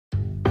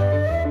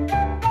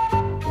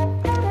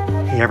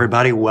Hey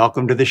everybody,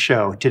 welcome to the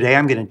show. Today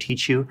I'm going to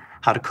teach you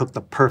how to cook the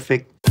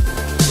perfect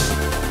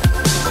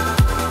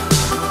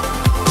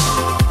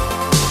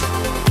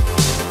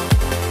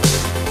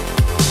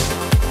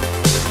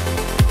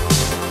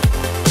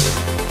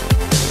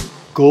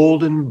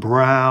golden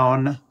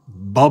brown,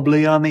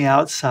 bubbly on the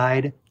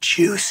outside,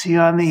 juicy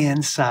on the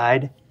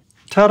inside.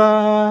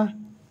 Ta-da!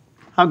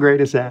 How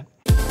great is that?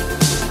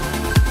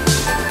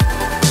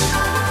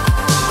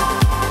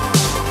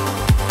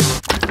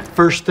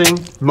 First thing,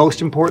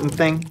 most important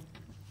thing,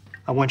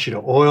 I want you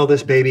to oil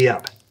this baby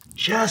up.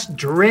 Just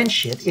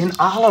drench it in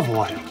olive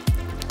oil.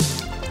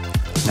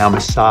 Now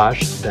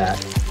massage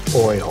that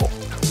oil.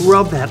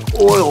 Rub that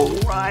oil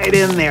right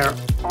in there,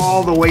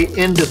 all the way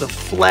into the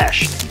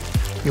flesh.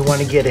 You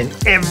want to get in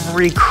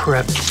every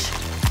crevice.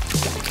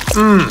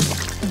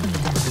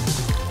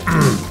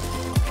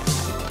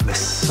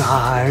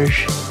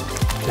 Massage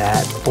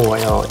that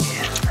oil in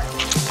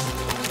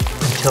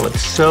until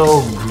it's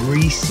so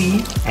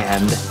greasy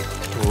and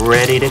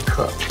ready to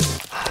cook.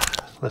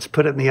 Let's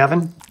put it in the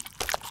oven.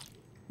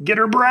 Get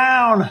her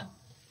brown.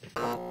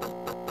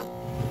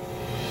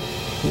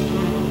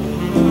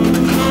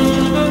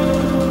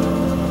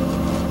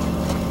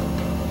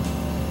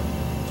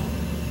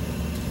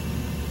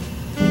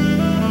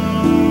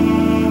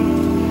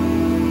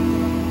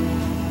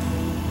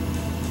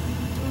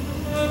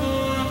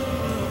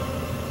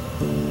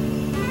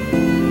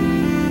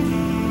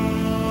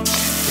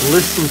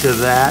 Listen to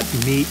that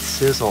meat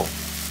sizzle.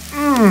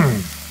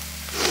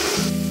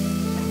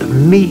 The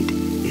meat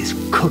is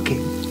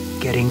cooking,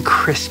 getting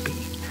crispy.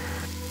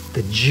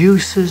 The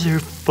juices are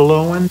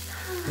flowing.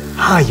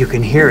 You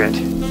can hear it.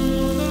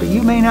 But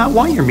you may not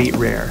want your meat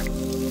rare.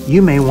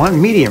 You may want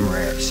medium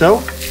rare. So,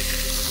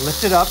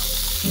 lift it up.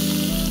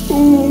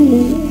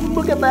 Ooh,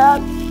 look at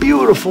that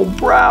beautiful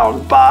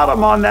brown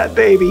bottom on that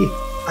baby.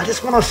 I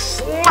just want to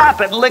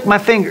slap it and lick my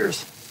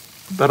fingers,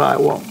 but I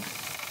won't.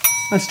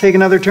 Let's take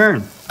another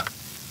turn.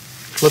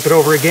 Flip it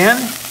over again.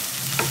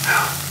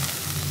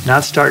 Now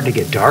it's starting to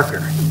get darker,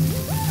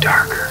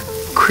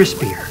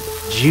 crispier.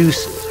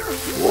 Juices are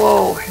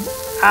flowing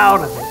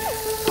out of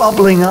it,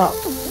 bubbling up.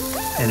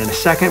 And in a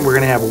second, we're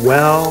gonna have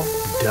well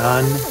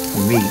done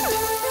meat.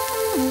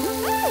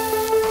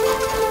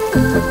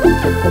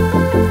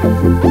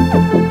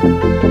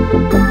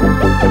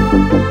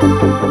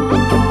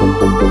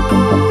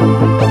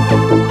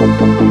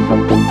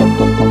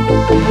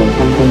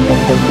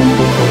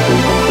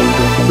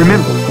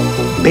 Remember,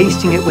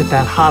 basting it with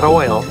that hot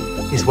oil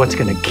is what's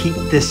going to keep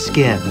this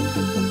skin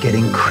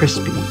getting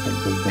crispy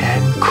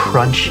and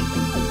crunchy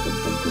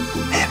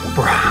and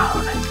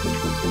brown.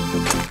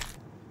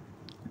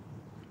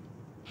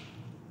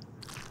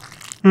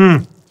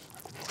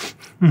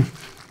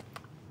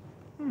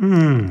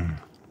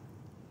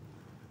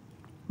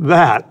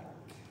 That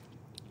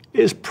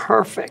is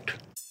perfect.